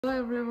Hello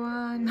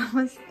everyone,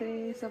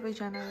 namaste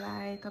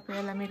सबैजनालाई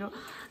तपाईहरुलाई मेरो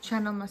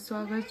च्यानलमा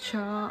स्वागत छ।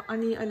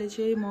 अनि अहिले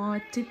चाहिँ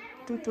म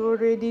टिप्टुटो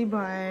रेडी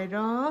भएर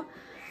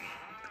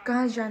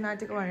कहाँ जान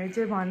आँटेको भनेर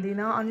चाहिँ भन्दिन।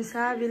 अनि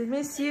सा विल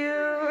मिस यु।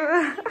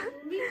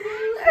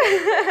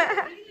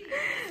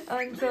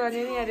 अनि so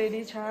अनि यहाँ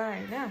रेडी छ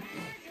हैन।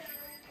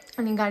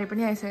 अनि गाडी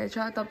पनि आइसकेको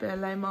छ।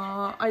 तपाईहरुलाई म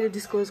अहिले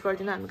डिस्क्लोज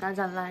गर्दिन हामी कहाँ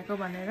जान लागेको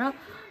भनेर।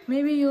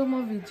 मेबी यो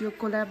म भिडियो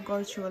कोल्याब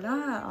गर्छु होला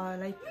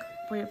लाइक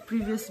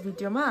प्रिभियस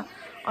भिडियोमा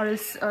अरू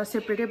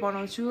सेपरेटै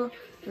बनाउँछु।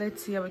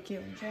 लेट्स सी अब के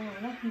हुन्छ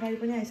हैन। गाडी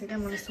पनि आइसक्यो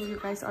मैले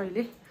सोध्यो गाइस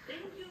अहिले।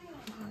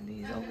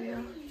 अनि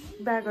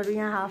ब्यागहरु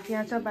यहाँ हाफ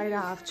यहाँ छ बाहिर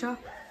हाफ छ।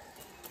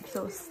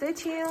 So stay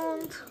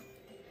tuned.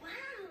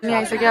 अनि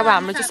आइसक्यो अब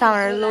हाम्रो चाहिँ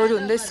सामानहरु लोड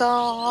हुँदैछ।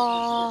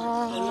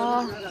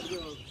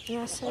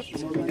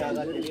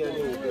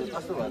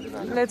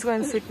 Let's go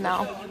and sit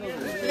now.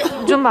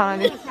 जाउँ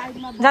भावनादी।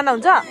 जाँदा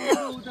हुन्छ?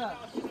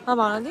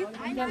 भावनादी?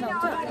 जाँदा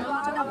हुन्छ?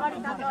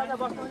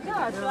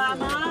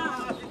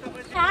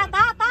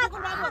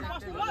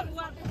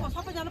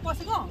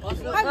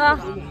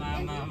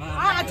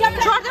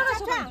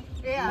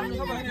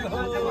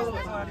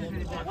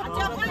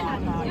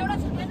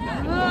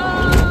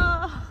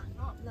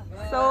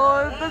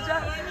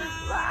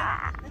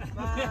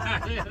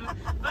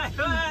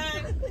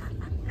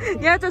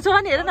 यहाँ त छ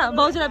नि हेर न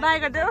बाउजुलाई बाई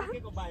गर्दै हो।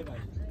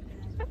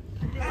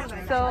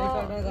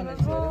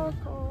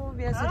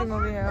 We are sitting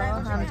over here.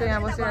 हामी चाहिँ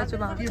यहाँ बसिरहेको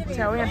छौँ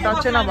छेउ यहाँ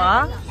टच नभए।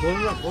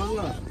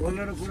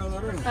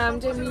 हामी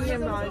चाहिँ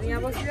मिडियम भयो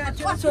यहाँ बसिरहेको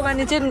छौँ।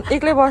 सोगानी चाहिँ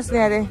एक्लै बस्ने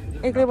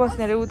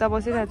अरे उता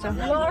बसिरहेको छ।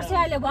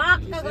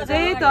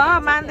 त्यही त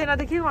मान्दैन त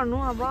के गर्नु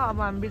अब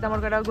हामी बिर्तामोड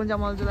गएर गुन्जा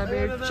मल्जुलाई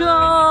भेट्छौँ।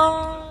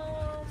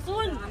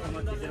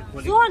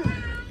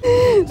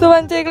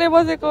 सोभान चाहिँ एक्लै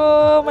बसेको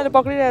मैले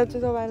पक्रिरहेको छु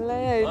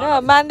सोभानलाई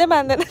होइन।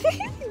 मान्दैन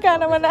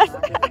गानामा नाच्छ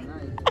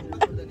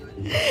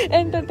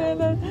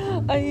एन्टरटेनर।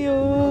 अयो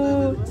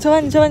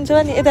सोभान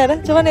यता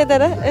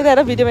हेर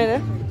भिडियोमा हेर।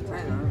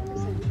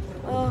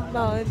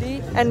 भावदी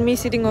and me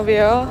sitting over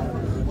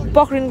here.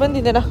 पक्रिनु पनि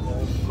दिँदैन।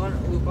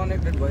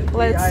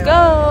 Let's go.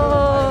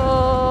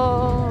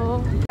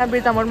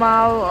 बिर्तामोडमा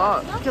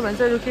के भन्छ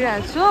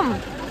रुकिरहेको छु।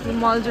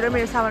 मल्जु र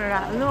मेरो सामानहरू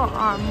हाल्नु।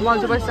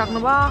 मल्जु बसिसक्नु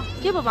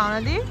भयो। के भयो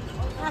भावनादी?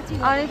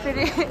 अनि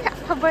फेरि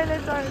सबैले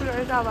चढ्नु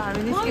रहेछ। अब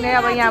हामी निस्किने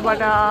अब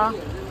यहाँबाट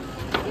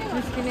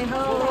निस्किने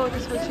हो।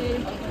 त्यसपछि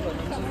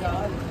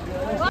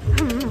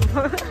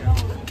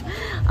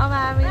अब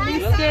हामी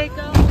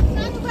निस्केको।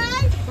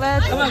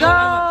 Let's go.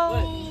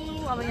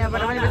 अब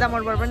यहाँबाट पनि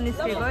बिर्तामोडबाट पनि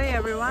निस्केको है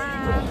एभ्रिवान।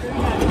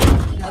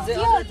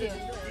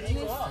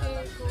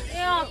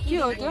 के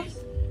हो त्यो?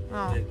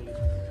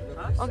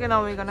 Okay, now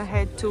we're gonna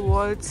head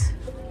towards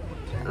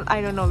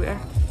I don't know where.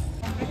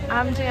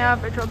 हामी चाहिँ यहाँ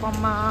पेट्रोल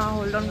पम्पमा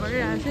होल्ड अन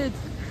गरिरहेको छु।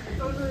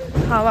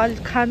 हावा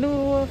खानु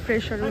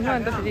फ्रेसहरू हुनु।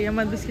 अन्त फेरि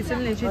यहाँ बिस्किट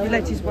पनि ल्याउँछु।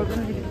 त्यसलाई चिज बल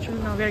पनि ल्याउँछु।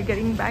 Now we are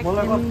getting back in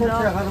the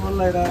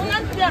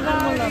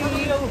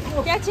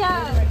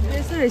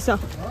यस्तो रहेछ।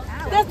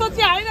 त्यस्तो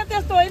चाहिँ होइन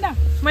त्यस्तो होइन।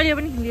 मैले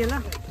पनि किनिदिएँ ल।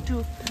 टु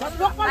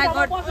आई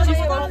गट चिज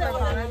बल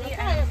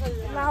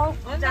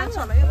जान्छ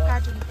होला यो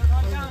कार्टुन।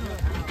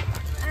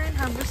 एन्ड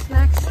हाम्रो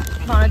स्न्याक्स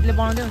भावनाले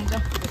बनाउँदै हुन्छ।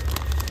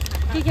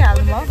 के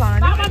हाल्नु भयो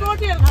भावना?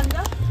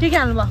 के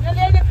हाल्नु भयो?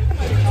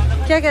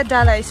 क्या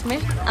डाला इसमें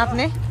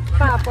आपने?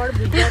 पापड़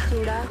भुजिया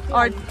चूड़ा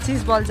और चीज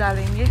बॉल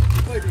डालेंगे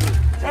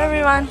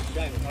एवरीवन।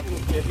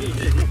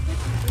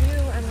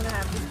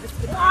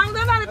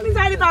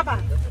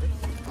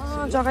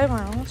 जग्गै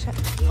भनौँ हुन्छ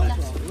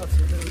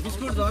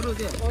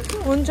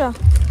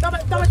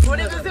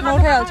म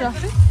उठाइहाल्छ।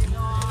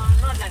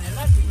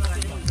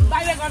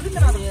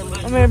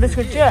 मेरो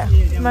बिस्कुट चाहिँ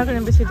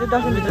मार्केट बिस्कुट चाहिँ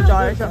 10 मिनट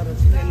झरेछ।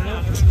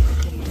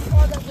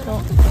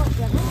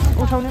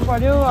 उठाउनु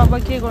पर्यो अब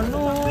के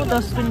गर्नु।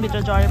 10 दिनभित्र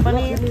झरे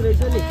पनि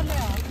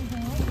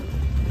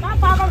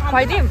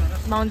खुवाइदिउँ।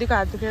 माउन्तीको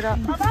हात दुखेर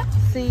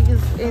C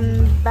is in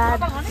bad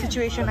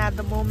situation at the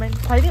moment.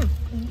 खुवाइदिउँ।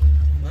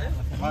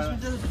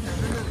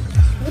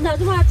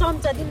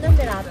 चम्चा दिँदा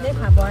मेरो हातले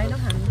भएन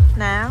खानु।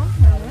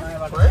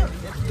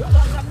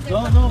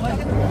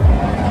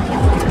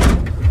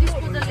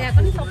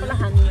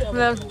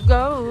 Let's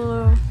go.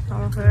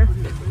 Okay.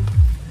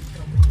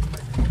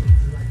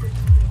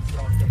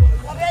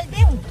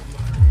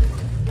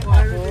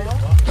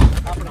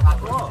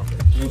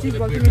 चीज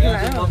बल मिठो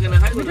लाग्यो।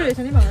 मिठो रहेछ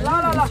नि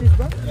भावना? चीज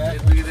बल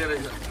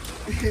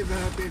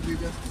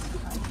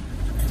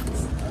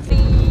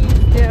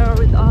there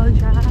with all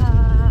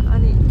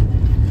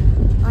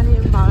अनि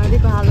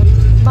भावनाको हालत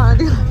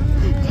भावनाको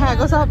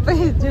खाएको सबै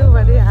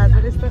जिउभरि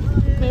हातहरू यस्तो।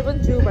 मेरो पनि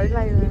जिउभरि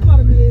लाग्यो।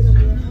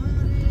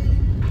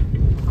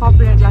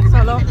 कपिराइट लाग्छ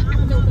होला।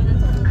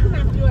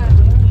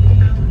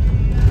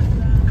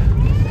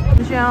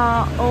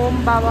 यहाँ ओम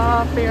बाबा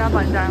पेडा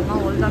भण्डारमा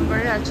होल्ड अन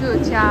गरिरहेको छु।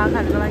 चिया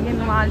खानुको लागि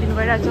उहाँ लिनु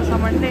गइरहेको छु।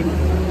 समरले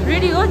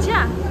रेडी हो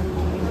चिया?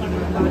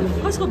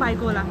 कसको बाइक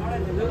होला?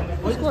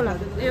 कसको होला?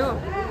 ए हो।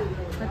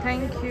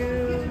 Thank you.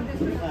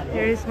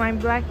 Here is my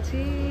black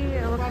tea.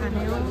 अब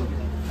खाने हो।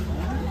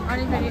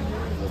 अनि फेरि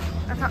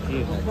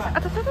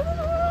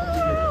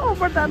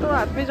ऊपर तातो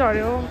हातमै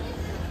झऱ्यो।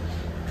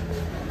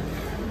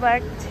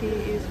 black tea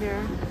is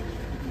here.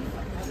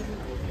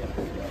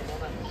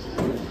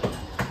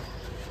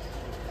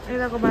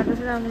 यताको बाटो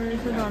चाहिँ राम्रो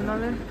रहेछ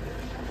झन्डाले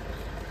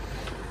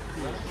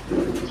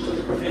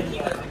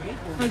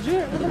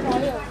हजुर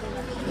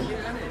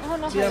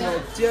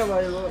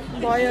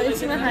भयो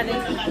एकछिनमा खाने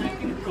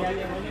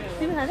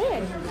तिमी खाने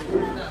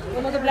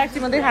म त ब्ल्याक टी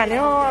मात्रै खाने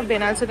हो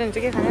भेनाल सुट हुन्छ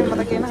के खाने म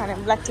त केही नखाने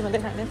ब्ल्याक टी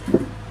मात्रै खाने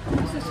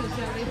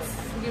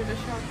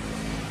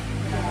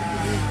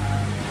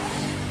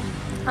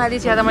आधी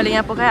चिया त मैले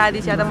यहाँ पकाएँ आधी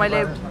चिया त मैले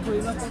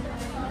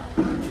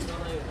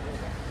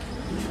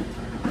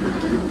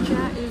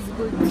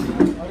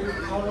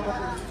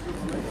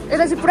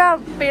यता चाहिँ पुरा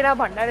पेडा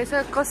भण्डार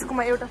रहेछ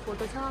कसैकोमा एउटा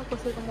फोटो छ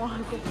कसैको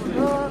महलको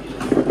फोटो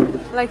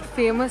लाइक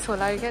फेमस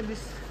होला क्या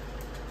दिस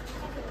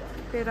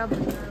पेडा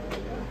भण्डार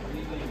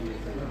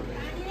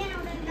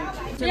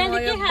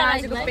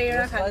बाजेको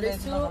पेडा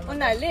खाँदैछु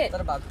उनीहरूले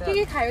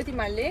के खायो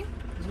तिमीहरूले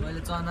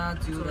मैले चना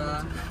चिउरा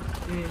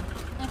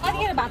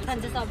कतिखेर भात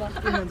खान्छ अब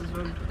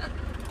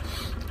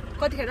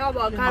कतिखेर अब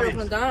कहाँ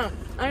रोक्नु त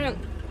अनि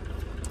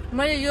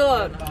मैले यो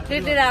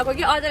प्लेट लिएर आएको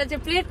कि अझलाई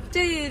चाहिँ प्लेट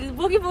चाहिँ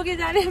बोकी बोकी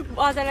जाने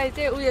अझलाई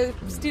चाहिँ उयो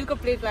स्टिलको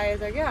प्लेट लागेको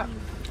छ क्या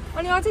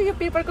अनि अझै यो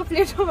पेपरको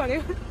प्लेट हो भने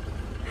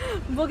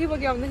बोकी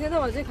बोकी आउँदैछ त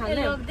म चाहिँ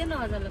खाँदैन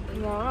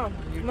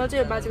म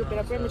चाहिँ यो बाजेको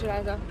पेडा पुरा मिठो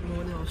लाग्छ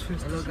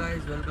hello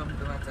guys welcome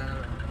to my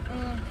channel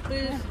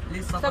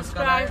please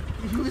subscribe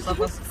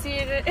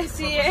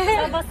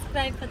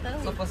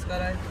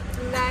subscribe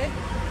like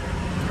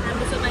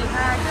हाम्रो समय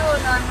यो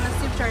नर्मल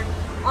सिफ्टर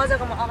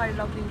अझको म अगाडि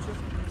लगिदिन्छु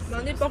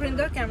भन्दै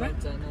पक्रिन्छ क्यामेरा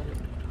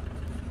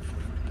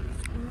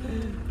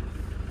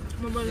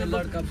ये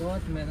लड़का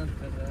बहुत मेहनत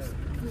कर रहा है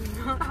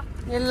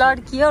ये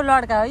लड्की हो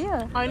लड्का हो यो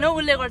हैन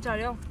उसले गर्छ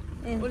अरे हौ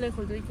उसले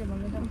खोज्दै के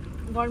भन्दैछ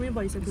गर्मी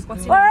भइसक्यो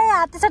पछि ओए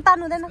हात त्यसरी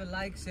तान्नु हुँदैन इसको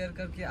लाइक शेयर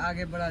करके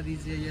आगे बढ़ा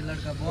दीजिए ये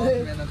लड़का बहुत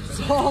मेहनत कर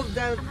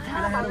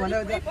रहा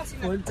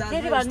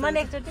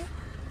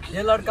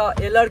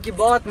है ये लड़की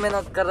बहुत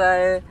मेहनत कर रहा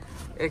है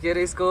एक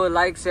इसको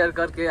लाइक शेयर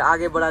करके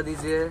आगे बढ़ा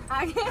दीजिए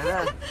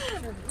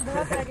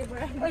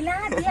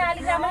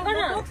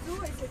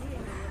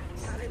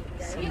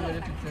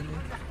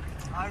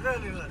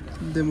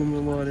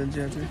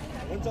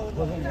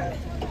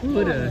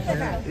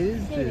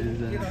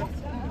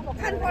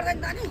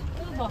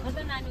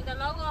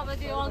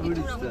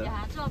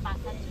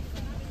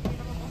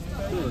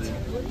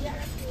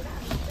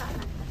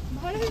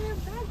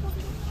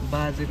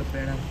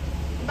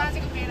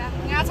बाजेको पेडा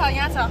यहाँ छ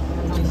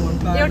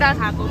एउटा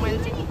खाएको मैले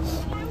चाहिँ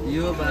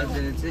यो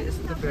बाजेले चाहिँ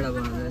यस्तो पेडा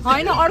बनाउँछ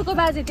हैन अर्को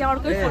बाजे त्यहाँ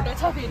अर्कै फोटो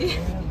छ फेरि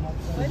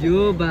यो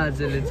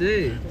बाजेले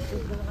चाहिँ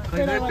खै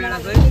पेडा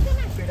चाहिँ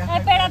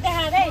पेडा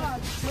देखा रे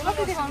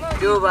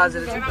त्यो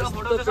बाजेले चाहिँ कस्तो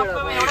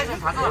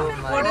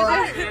पेडा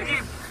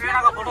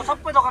पेडाको फोटो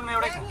सबै दोकानमा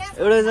एउटै छ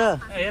एउटै छ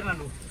हेर्न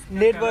लु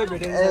नेट बय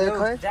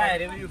भेटेको जा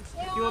हेरे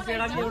त्यो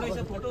पेडा पनि एउटै छ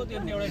फोटो त्यो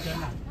पनि एउटै छ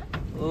हैन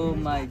ओ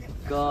माय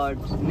गॉड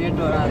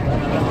नेटवर्क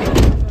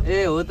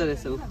ए हो त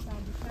रहेछ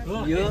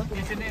यो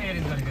त्यसै नै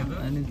एरेन्ज गरेको त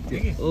अनि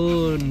ओ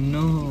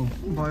नो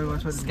भयो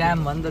स्क्याम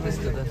भन्छ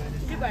त्यस्तो त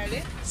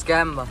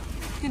स्क्याम भयो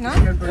किन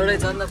एउटै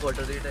छ नि त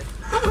फोटो दुईटै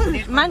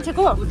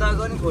मान्छेको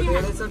उताको नि फोटो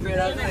एउटै छ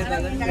पेडाको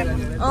यताको नि पेडा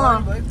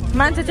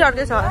मान्छे चाहिँ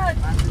अर्कै छ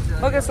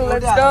ओके सो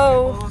लेट्स गो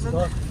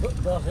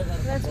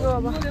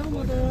अब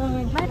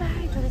bye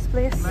bye to this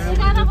place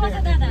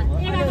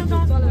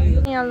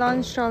यहाँ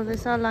लन्च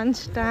चल्दैछ लन्च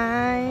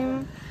टाइम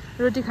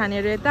रोटी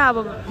खानेहरू यता अब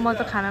म त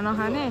खाना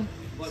नखाने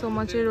सो म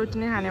चाहिँ रोटी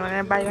नै खाने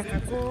भनेर बाहिर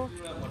खाएको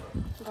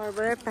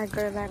घरबाटै प्याक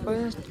गरेर आएको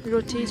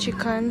रोटी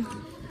chicken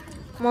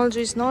मल्जु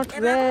is not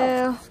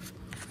well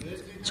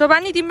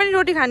Shobhani तिमी पनि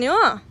रोटी खाने हो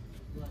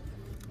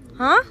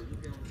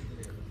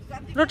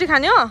रोटी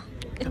खाने हो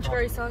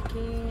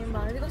गरिसक्यौँ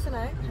भने कस्तो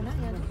लाग्यो खाना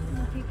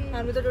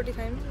हामी त रोटी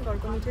खायौँ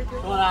घरको मिठै थियो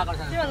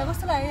त्योभन्दा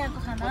कस्तो लाग्यो यहाँको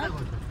खाना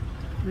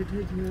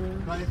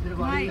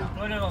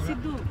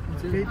सिद्धु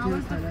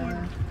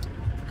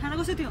खाना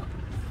कस्तो थियो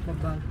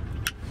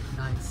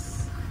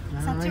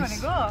साँच्चै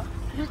भनेको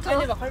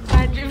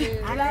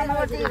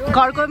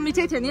घरको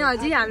मिठै थियो नि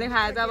अझै हामीले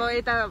खाएर त अब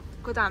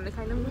यताको त हामीले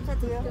खाएनौँ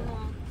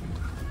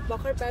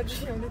भर्खर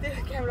ब्याट्री हुने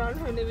थियो क्यामेरा अन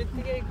हुने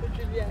बित्तिकै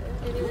ट्रिपी आयो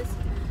एनिवेज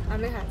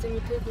हामीले खाएर चाहिँ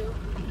मिठै थियो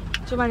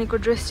चोबानीको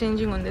ड्रेस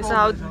चेन्जिङ हुँदैछ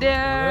आउट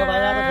देयर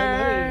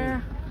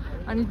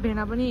अनि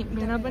भेना पनि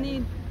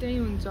त्यही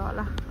हुन्छ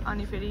होला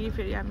अनि फेरि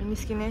हामी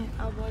निस्किने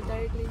अब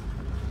डाइरेक्टली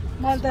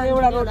मैले त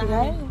एउटा रोटी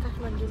खाएँ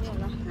काठमाडौँ नै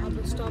होला अब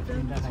स्टप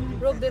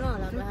रोक्दैन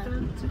होला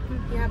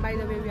यहाँ by the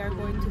way we are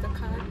going to the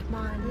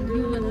Kathmandu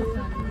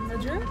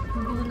हजुर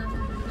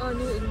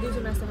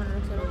दिउँसो नास्ता खानु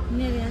राख्छ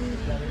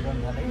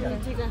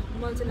ठिक है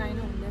मैले चाहिँ लाइन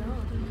हुँदैन हो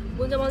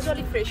हुन्छ मैले चाहिँ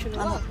अलिक फ्रेस हुनु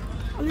हो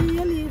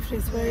अलिअलि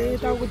फ्रेस भए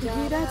टाउको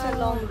दुखिरहेको छ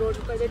लङ रोड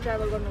कहिले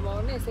ट्राभल गर्नुभयो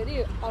भने यसरी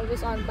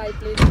अलवेज अन बाई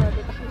प्लेस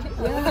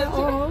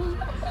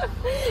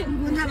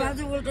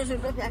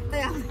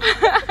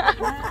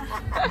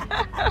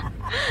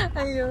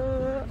अयो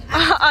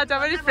अझ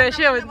पनि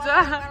फ्रेसै हुन्छ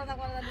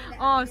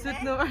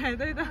सुत्नु भयो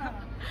त्यही त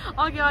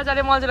अघि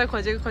अझले मल्जुलाई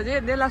खोजेँ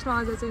दे लास्टमा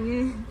अझ चाहिँ नि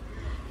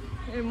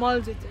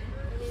मल्जु चाहिँ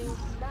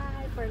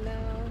बाई फर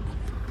नाउ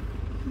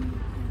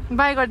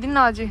बाई गरिदिनु न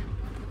अझै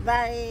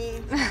बाई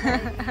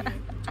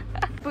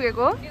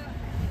पुगेको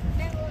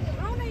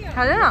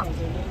खाँदैन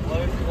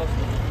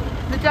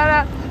बिचरा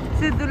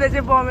सिद्धुले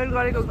चाहिँ बमेल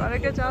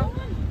गरेकै छ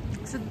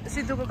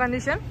सिद्धुको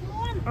कन्डिसन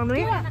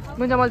अनि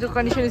मुन्जामलजुको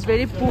कन्डिसन इज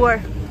भेरी पुवर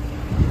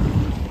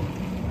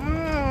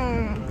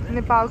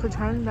नेपालको छ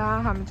नि त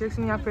हामी चाहिँ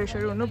एकछिन यहाँ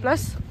फ्रेसहरू हुनु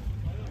प्लस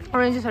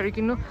ओरेन्जेसहरू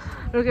किन्नु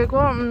रोकेको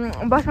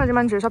बसमा चाहिँ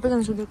मान्छेहरू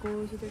सबैजना सुतेको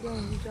हुन्छ के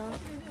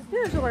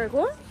यसो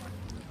गरेको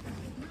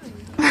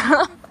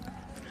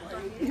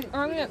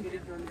अनि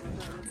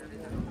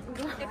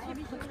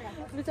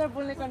बिचरा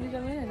बोल्ने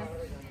कन्डिसनमै होइन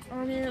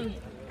अनि यहाँ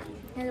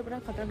चाहिँ पुरा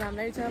खतरा घाम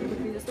लागेको छ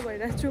भुट्ने जस्तो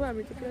भइरहेको छु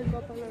हामी चाहिँ पुरा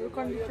कपालहरू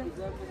कन्डिसन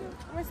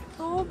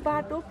यस्तो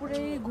बाटो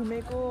पुरै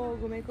घुमेको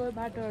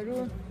बाटोहरू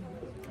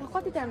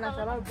कति टाइम लाग्छ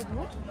होला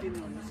पुग्नु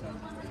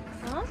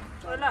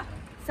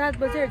 7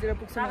 बजेहरूतिर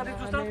पुग्छ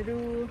हामीहरू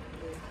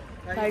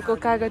भाइको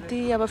कागती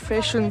अब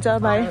फ्रेस हुन्छ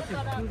भाइ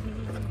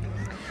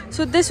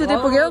सुत्दै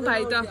पुग्यो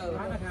भाइ त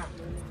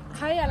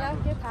खाइहाल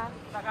के थाहा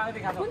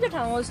कुन चाहिँ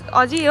ठाउँ हो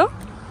अझै हो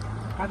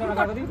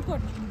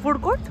food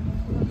court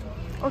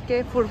okay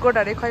food court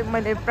अरे खै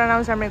मैले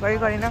प्रनाउन्स राम्रै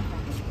गरिनँ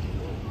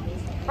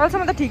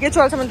अहिलेसम्म त ठिकै छु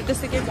अहिलेसम्म त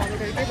त्यस्तै केही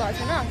झगडहरू केही भएको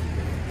छैन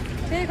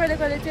त्यही कहिले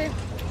चाहिँ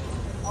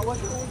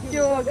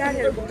त्यो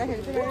गाडीहरू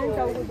घुम्दाखेरि चाहिँ मेरो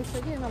टाउको दुख्छ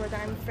कि नभए त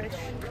I'm fresh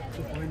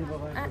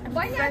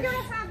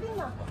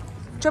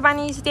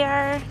Chobani is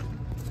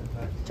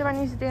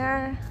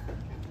there.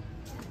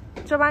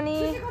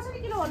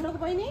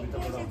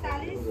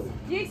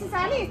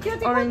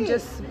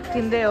 Oranges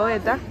किन्दै हो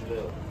यता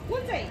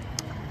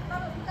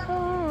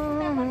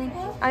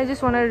I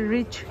just want to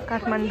reach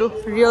Kathmandu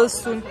real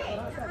soon.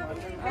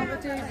 अब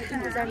चाहिँ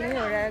इन्तजार नै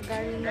हो र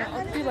गाडीमा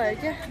अति भयो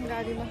क्या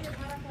गाडीमा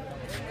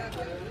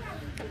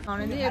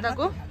आउने नि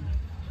यताको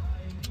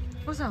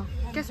कस्तो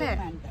कैसे है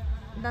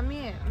दामी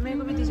है मेरे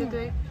को भी दीजिए तो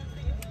एक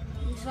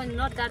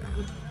not that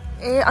good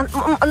ए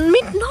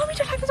मीठो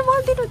लाग्यो चाहिँ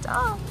मलाई दिनु छ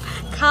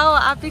खाओ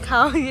आफै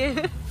खाओ ये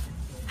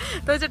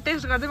तँ चाहिँ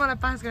टेस्ट गर्दै मलाई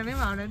पास गर्ने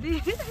भावना दि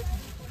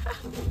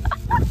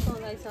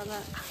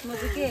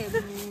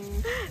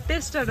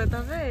टेस्टहरू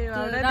तपाईँ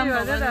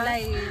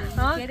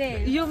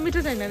यो मिठो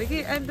छैन अरे कि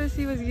and the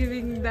she was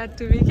giving that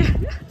to me क्या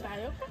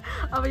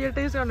अब यो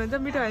टेस्ट गर्नुहुन्छ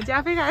मिठो भने चाहिँ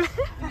आफै खाने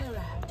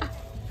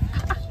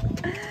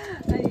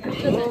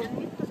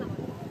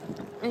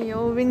यो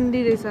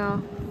विन्डी रहेछ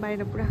बाहिर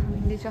पुरा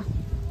विन्डी छ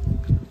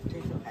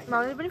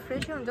भाउले पनि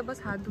फ्रेसै हुन्छ बस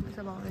हात दुख्छ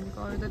भाउलेको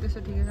अरू त त्यस्तो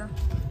ठिकै छ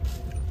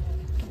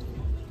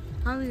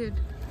हाउ इज इट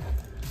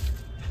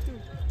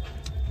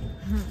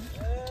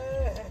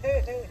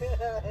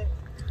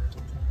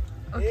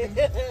ओके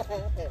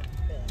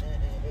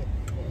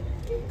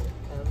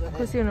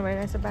खुसी हुनु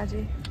भइरहेछ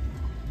बाजे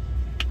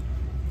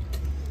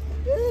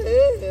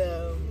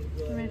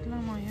मेटला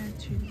म यहाँ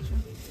छिर्छु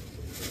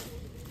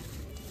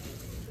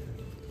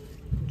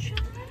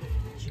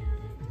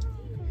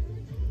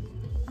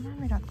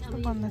कस्तो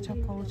बन्द छ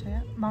पाउँछ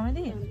यहाँ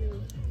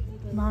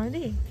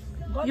भाउदी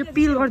यो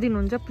पिल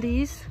गरिदिनुहुन्छ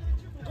प्लिज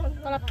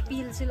तल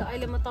पिल सिल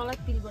अहिले म तल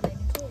पिल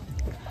बनाइदिन्छु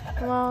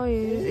wow he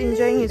is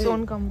enjoying his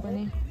own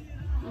company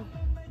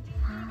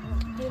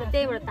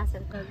त्यहीबाट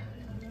तासेर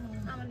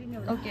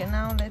okay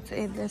now let's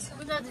at this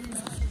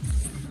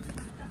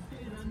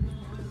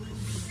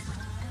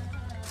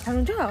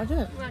खानुहुन्छ हजुर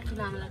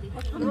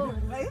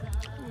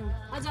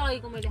अझ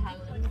अघिको मैले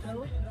खाएको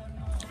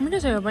मिठो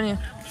छ यो पनि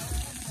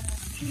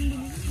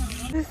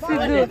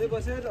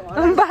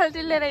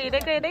बाल्टी लिएर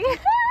हिँडेको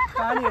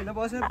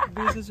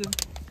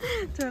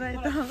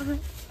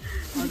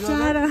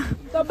छोरा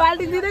त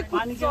बाल्टी दिँदै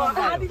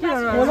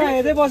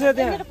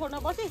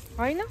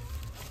होइन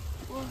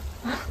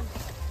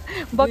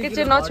बकेट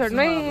चाहिँ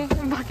नछोड्नु है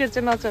बकेट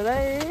चाहिँ नछोड है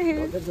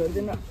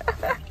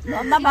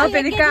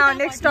फेरि कहाँ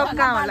नेक्स्ट स्टप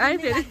कहाँ होला है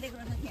फेरि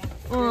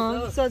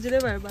सजिलै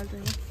भयो बाल्टी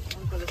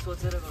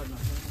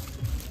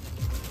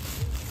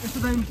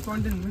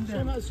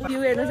भ्यू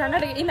हेर्नु जान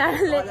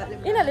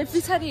यिनीहरूले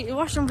पछाडि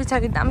वासरुम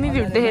पछाडि दामी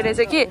भ्यू देखेर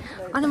चाहिँ कि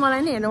अनि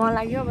मलाई नि हेर्नु मन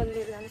लाग्यो अब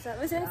लिएर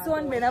जान्छ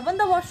सोन भेडा पनि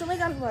त वासरुमै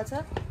जानुभएको छ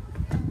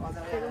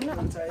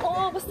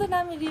कस्तो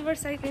दामी रिभर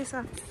साइड रहेछ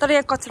तर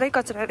यहाँ कचरै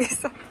कचरा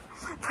रहेछ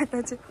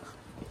पहिला चाहिँ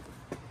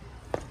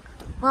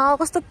वा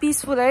कस्तो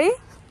पिसफुल है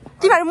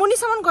तिमीहरू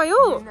मुनिसम्म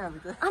गयो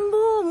आम्बो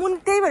मुनि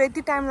त्यही भएर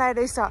यति टाइम लागेको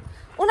रहेछ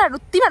उनीहरू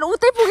तिमीहरू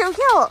उतै पुग्यौ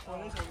क्या हो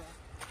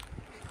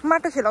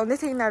माटो खेलाउँदै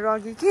थियो यिनीहरू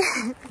अघि कि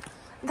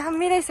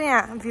दामी रहेछ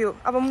यहाँ भ्यू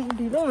अब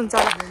ढिलो हुन्छ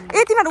होला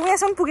ए तिमीहरू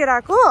उयाँसम्म पुगेर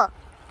आएको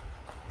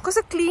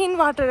कस्तो क्लिन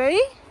वाटर है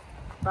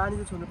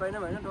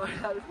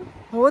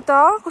हो त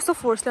कस्तो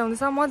फोर्स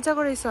ल्याउँदैछ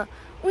मजाको रहेछ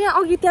उयाँ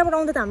अघि त्यहाँबाट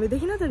आउँदा त हामीले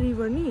देखिन त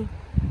रिभर नि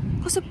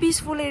कस्तो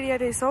पिसफुल एरिया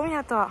रहेछ हौ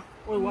यहाँ त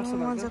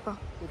मजाको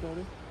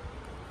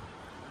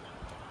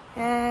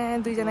ए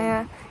दुईजना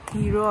यहाँ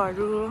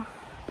हिरोहरू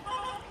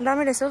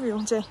दामी रहेछ हौ भ्यू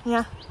चाहिँ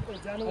यहाँ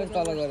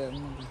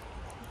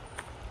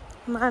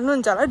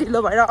मान्नुहुन्छ होला ढिलो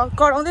भएर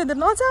कराउँदै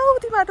नजाऊ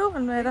तिमीहरू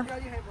भनेर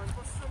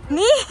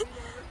नि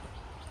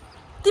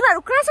तिमीहरू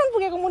कहाँसम्म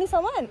पुगेको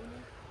मुनिसम्म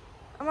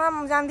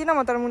आमा जान्दिनँ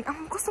म तर मुनि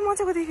कस्तो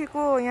मजाको देखेको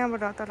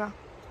यहाँबाट तर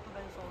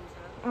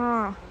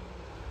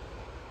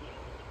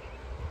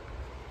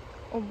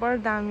ओभर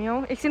दामी हो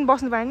एकछिन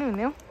बस्नु पाए नि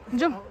हुने हो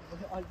जाउँ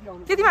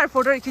के तिमीहरू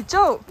फोटोहरू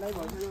खिच्छौ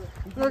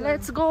ल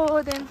लेट्स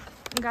गो देन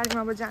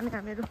गाडीमा अब जाने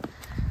हामीहरू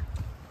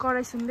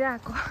कराई सुन्दै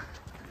आएको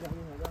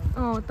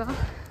त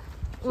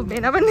ऊ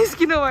भेना पनि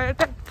निस्किनु भयो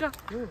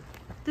ट्याक्क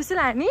त्यसै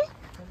लाग्यो नि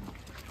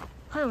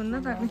खै हुन्न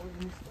त हामी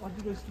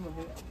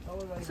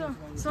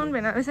सोन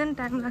भेना रहेछ नि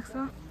टाइम लाग्छ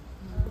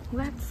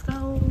लेट्स गो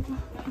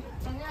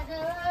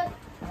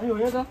यो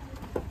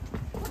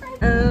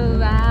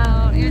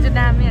चाहिँ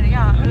दामी अरे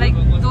क्या like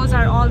those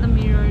are all the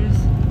mirrors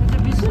यो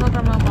चाहिँ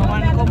विश्वकर्मा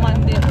भगवानको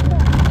मन्दिर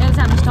यहाँ चाहिँ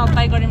हामी स्टप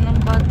बाई गऱ्यौँ न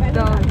but the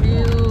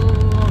view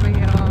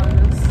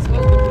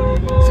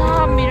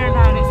sub mirror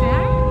राखेको रहेछ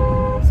यहाँ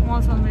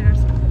स्मल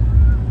मिरर्स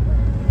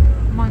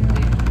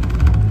मन्दिर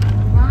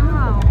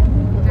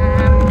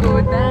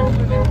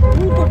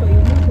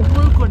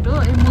मूलकोट हो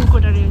ए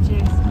मूलकोट अरे यो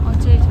चाहिँ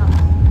अझै छ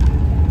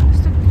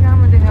कस्तो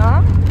राम्रो देख्यो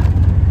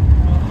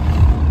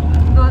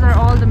those are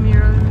all the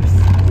mirrors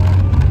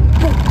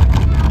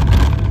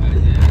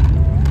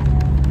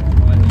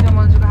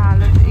मजुको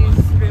हालत इज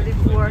रियली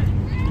पुअर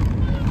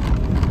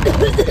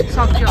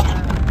सक्यो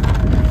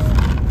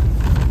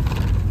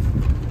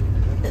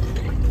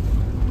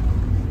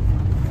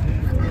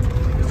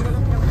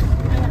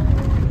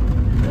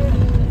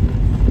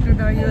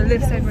यो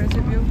लेफ्ट साइडबाट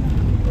चाहिँ भ्यू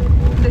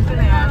देख्दैन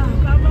यहाँ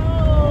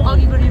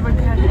अघिको रिभर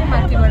देखाएको थियो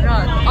माथिबाट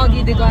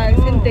अघिदेखि गएको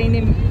थियो नि त्यही नै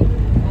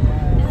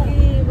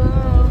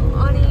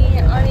अनि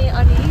अनि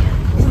अनि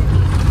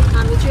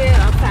हामी चाहिँ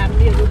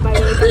फ्यामिलीहरू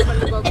बाहिर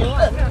काठमाडौँ गएको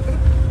होइन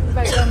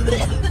बाहिर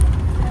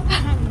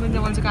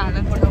मजुको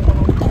हालत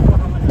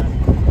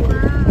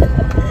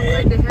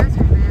देखाएको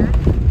छैन यहाँ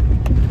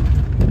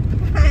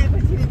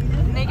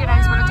नेकेड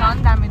आइसबाट झन्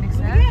दामी देख्छ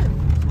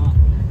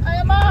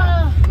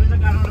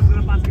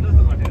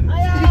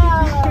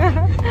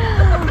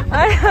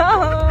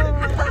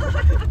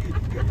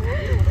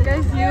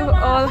Guys, you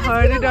all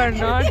heard it or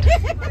not?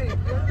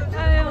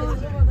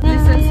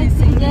 Listen,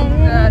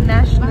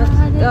 national,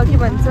 के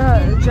भन्छ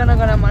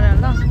जनगणमन ल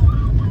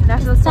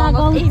National Song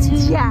of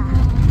India.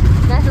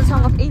 National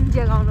Song of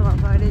India गाउनु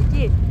भएको अरे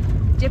कि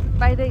जे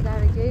पाइदै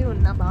गएर केही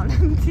हुन्न भावना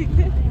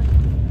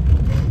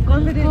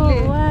confidently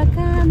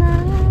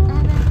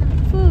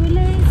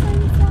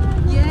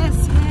Yes,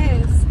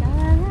 yes.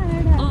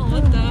 Oh,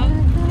 what the?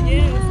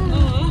 Yes.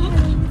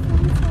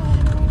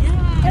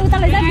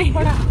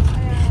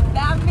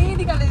 दामी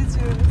निकालेको छु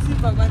शिव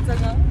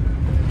भगवानसँग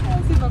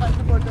शिव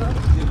भगवानको फोटो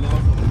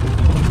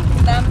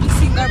दामी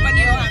सिङ्गर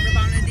पनि हो हाम्रो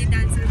भावनादी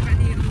डान्सर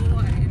पनि हो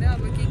होइन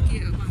अब के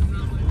भन्नु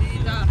भने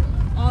र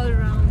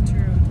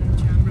अलराउन्डर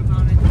हुनुहुन्छ हाम्रो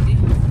भावनादी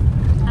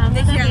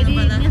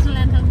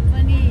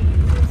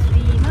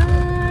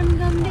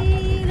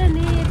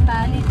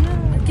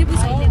के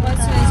बुझ्छ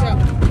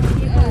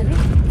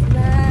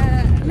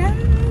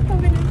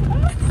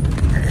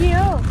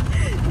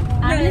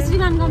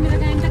श्रीमान गम्भीर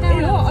गायन त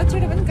कहाँ हो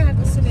अक्षर पनि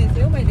गएको सुनेको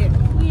थियो मैले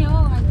उयो हो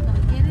अन्त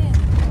के अरे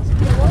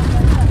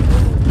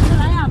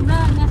हाम्रो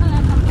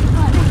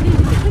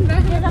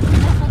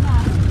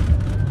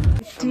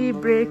tea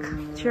break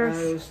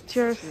cheers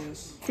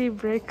tea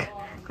break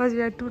cause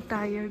we are too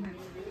tired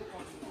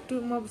to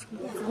म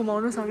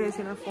घुमाउन सकेको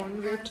छैन फोन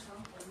वेट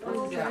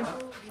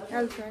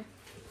I'll try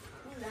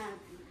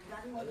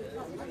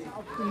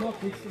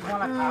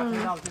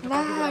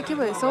ला के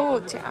भएछ हौ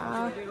च्या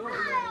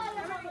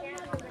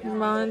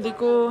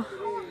मान्दीको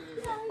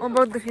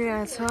अबक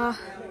देखिरहेछ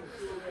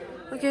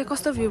ओके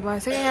कस्तो भ्यू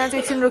भएछ यहाँ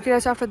चाहिँ एकछिन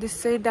रोकिरहेछ आफ्टर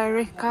दिस चाहिँ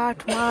डाइरेक्ट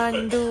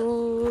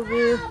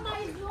काठमाडौँ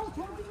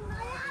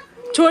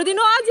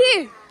छोडिदिनु अझै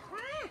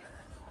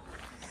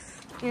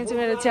यहाँ चाहिँ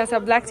मेरो चिया छ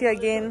ब्ल्याक टी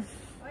अगेन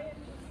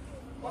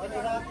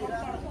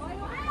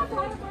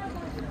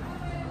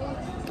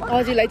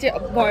अझैलाई चाहिँ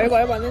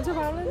भयो भनिदिन्छ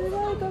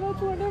तर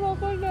छोड्दै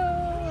भएन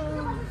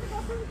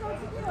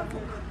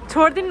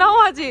छोडिदिनु हौ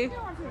अझै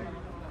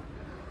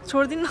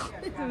छोडिदिनु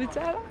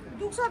बिचारा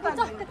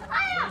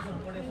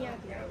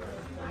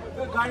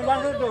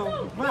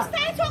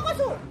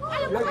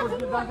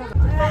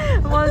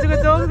मजुको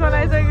जोक्स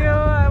बनाइसक्यो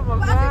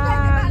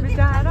भगवान्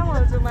बिचारा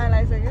मजु माया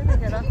लगाइसक्यो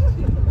त्यतिखेर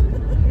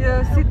यो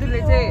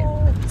सिद्धुले चाहिँ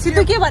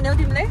सिद्धु के भन्यौ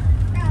तिमीले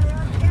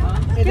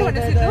के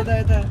भन्यौ सिद्धु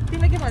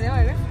तिमीले के भन्यौ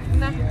अहिले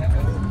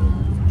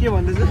के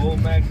भन्दैछ ओ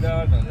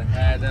McDonald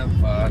had a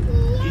fun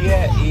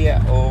yeah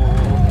oh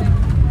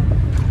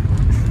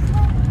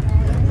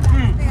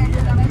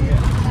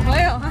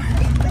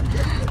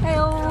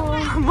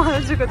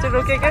मजुको चाहिँ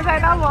रोकेकै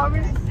छैन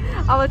भमिट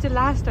अब चाहिँ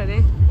लास्ट अरे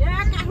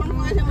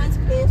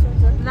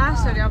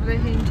लास्ट अरे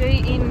अबदेखि चाहिँ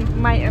इन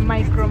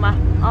माइक्रोमा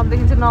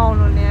अबदेखि चाहिँ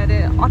नआउनु हुने अरे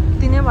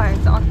अति नै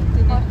भएछ अति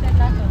नै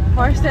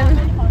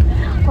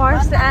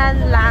फर्स्ट एन्ड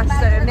लास्ट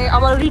अरे नै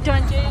अब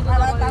रिटर्न चाहिँ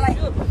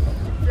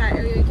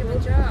के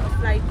भन्छ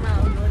फ्लाइटमा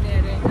आउनु हुने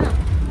अरे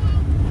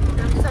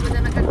होइन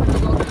सबैजना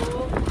काठमाडौँ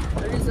गएको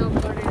रिजर्भ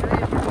गरेर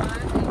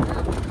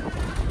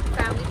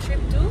फ्यामिली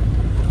ट्रिप टु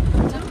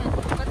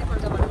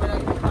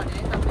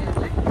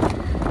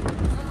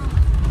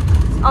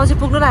अब चाहिँ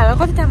पुग्नु लाग्यो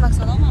कति टाइम लाग्छ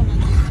होला हौ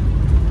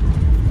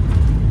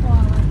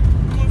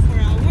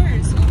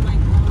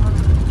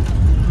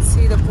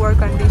See the poor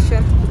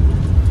condition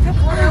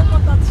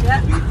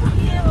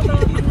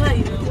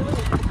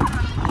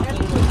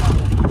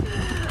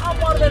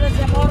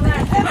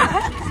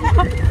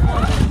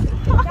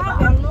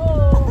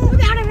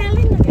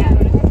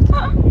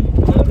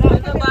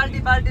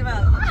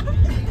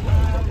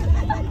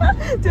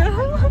म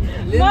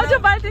चाहिँ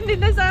बाल्टिन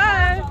दिँदैछ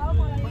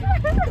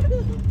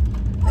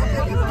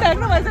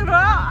फ्याँक्नु भइसक्नु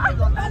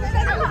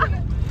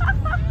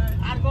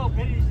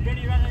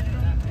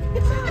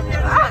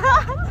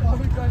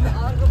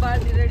अर्को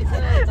बाल्टी रेडी छ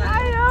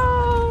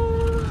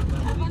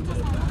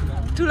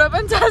ठुलो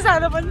पनि छ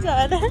सानो पनि छ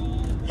अरे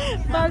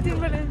बाल्टिन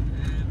पनि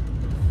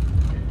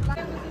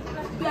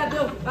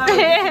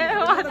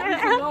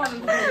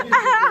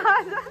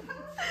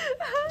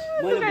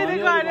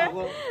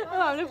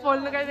हामीले फोन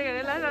लगाइदिएको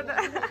अरे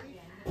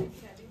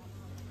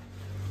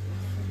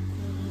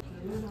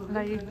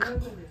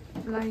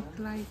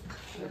लाइक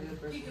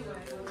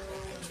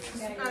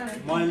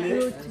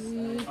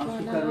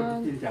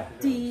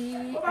टी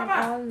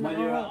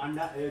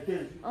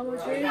अब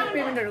चाहिँ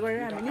पेमेन्टहरू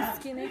गरेर हामी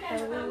निस्किने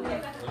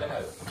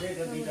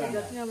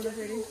यहाँबाट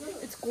फेरि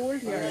इट्स कोल्ड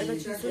हियर यता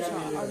चिसो छ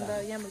अन्त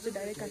यहाँबाट चाहिँ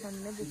डाइरेक्ट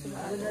काठमाडौँ नै पुग्छौँ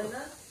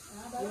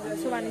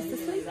सो वानिस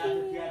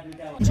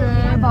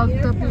चाहिँ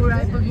भक्तपुर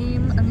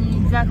आइपुग्यौँ अनि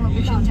एक्ज्याक्ट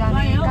लोकेसन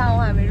जाने कहाँ हो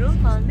हामीहरू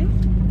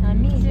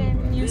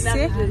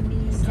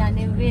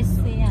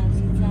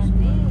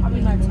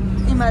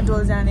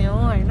इमाडोल जाने हो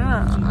होइन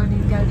अनि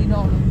त्यहाँ लिनु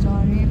आउनुहुन्छ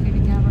अरे फेरि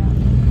त्यहाँबाट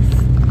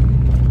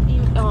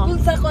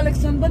कुल्चा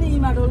कलेक्सन पनि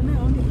इमाडोलमै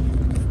हो नि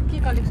के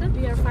कलेक्सन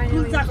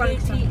कुल्चा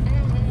कलेक्सन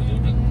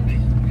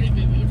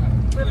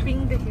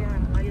पिङ्क देखेँ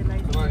यसलाई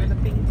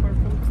पिङ्क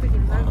पर्पल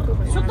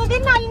कस्तो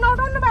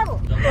घिनलाग्दो भयो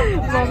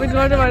भमिट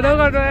गर्नु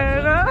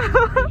भएन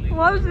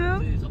मल्छु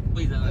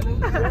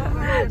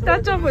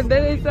टचअप हुँदै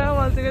रहेछ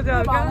मल्छुको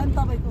चाहिँ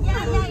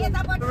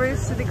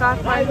हल्का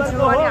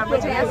काठमाडौँ अनि हाम्रो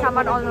चाहिँ यहाँ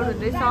सामान अनलोड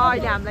हुँदैछ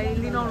अहिले हामीलाई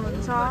लिनु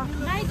आउनुहुन्छ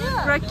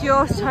पुरा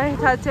क्योस छ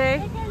यता चाहिँ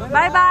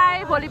बाई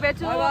बाई भोलि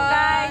भेट्छु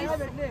गाइस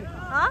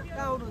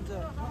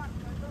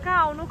कहाँ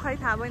आउनु खै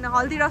थाहा भएन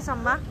हल्दी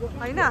रसममा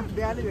होइन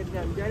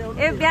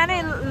ए बिहानै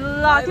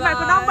ल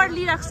तिमीहरूको नम्बर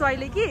लिइराख्छु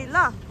अहिले कि ल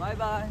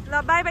ल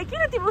बाई बाई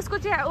किन तिमी उसको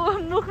चाहिँ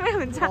मुखमै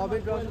हुन्छ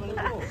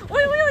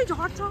ओइ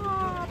झर्छ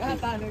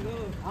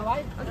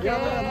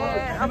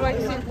अब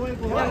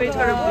वेट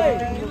गरौँ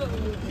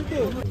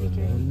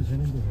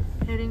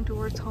heading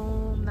towards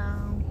home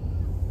now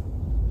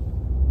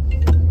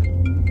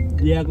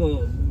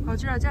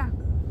हजुर हजुर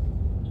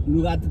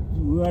लुगा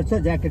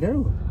छ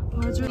ज्याकेटहरु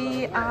हजुर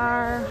we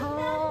are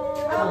home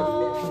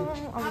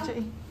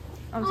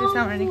अब चाहिँ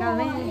सामान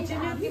निकाल्ने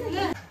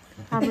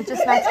हाम्रो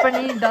चाहिँ स्न्याक्स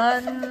पनि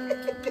डन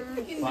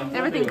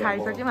एभ्रिथिङ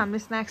खाइसक्यौँ हामीले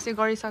स्न्याक्स चाहिँ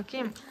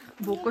गरिसक्यौँ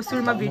भोकको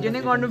सुरुमा भिडियो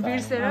नै गर्नु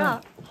बिर्सेर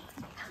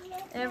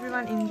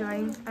everyone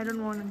enjoying I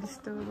don't want to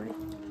disturb it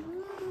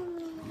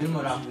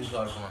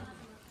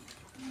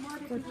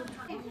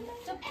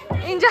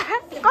enjoy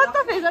कस्तो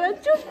फेसर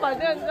चुप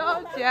भन्दै हुन्छ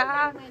चिया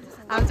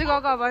हामी चाहिँ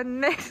गएको अब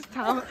नेक्स्ट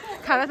ठाउँ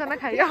खानासाना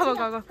खायो अब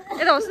गएको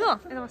यता बस्नु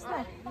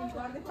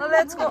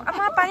लेट्स गो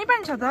आमा पानी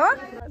छ त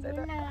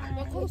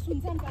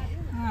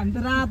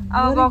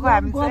अब गएको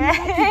हामी चाहिँ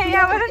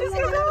यहाँबाट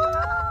निस्किनु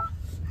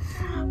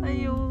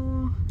अयो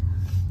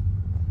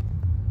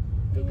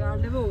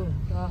गाडले पो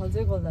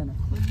हल्जै खोल्दैन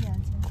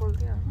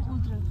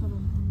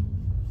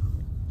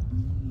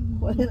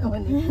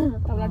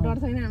तपाईँलाई डर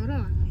छैन हाम्रो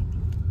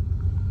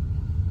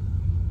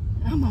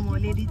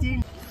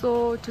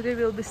So today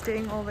we'll be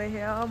staying over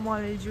here.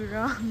 Maleju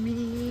ra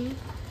me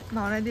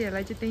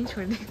नाउनादीहरुलाई चाहिँ त्यही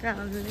छोडिदिएको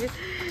हामीले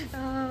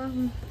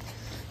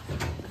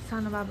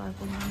सानो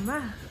बाबाको घरमा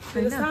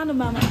हैन सानो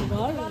मामाको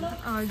घर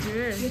हजुर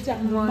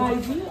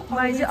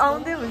माइजी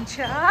आउँदै हुन्छ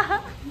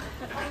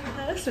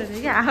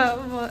सरी क्या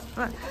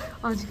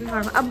हजुरको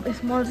घरमा अब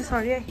म चाहिँ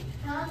सरी है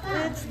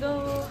लेट्स गो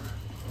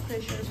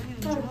प्रेसर पनि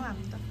हुन्छ हो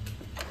हामी त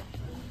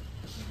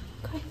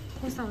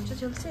कस्तो हुन्छ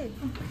चल्छ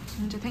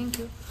हुन्छ thank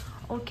you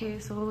okay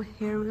so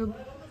here will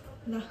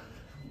ल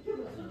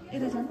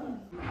यता जाउँ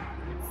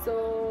सो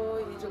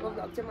हिजोको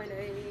भ्लग चाहिँ मैले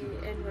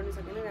एन्ड गर्नु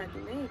सकिनँ राति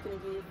नै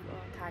किनकि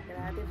थाकेर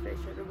आएको थिएँ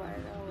फ्रेसहरू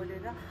भएर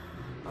ओरेर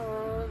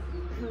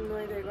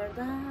नुहाइधुवाइ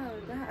गर्दा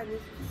अनि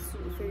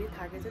फेरि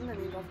थाकेछ नि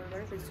अनि गफर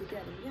गरेर फेरि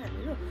सुतिहाल्यौँ कि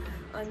हामीहरू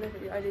अन्त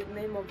फेरि अहिले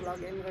नै म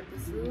भ्लग एन्ड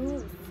गर्दैछु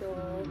so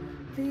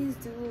please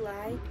do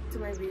like to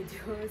my videos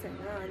होइन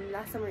अनि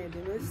लास्टसम्म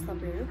हेरिदिनुहोस्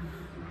तपाईँहरू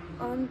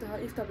अन्त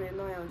इफ तपाईँहरू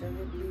नयाँ हुन्छ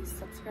भने प्लिज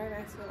सब्सक्राइब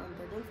एज वेल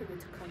अन्त don't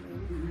forget to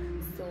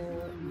comment so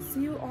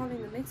C you all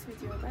in the next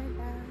video by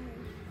by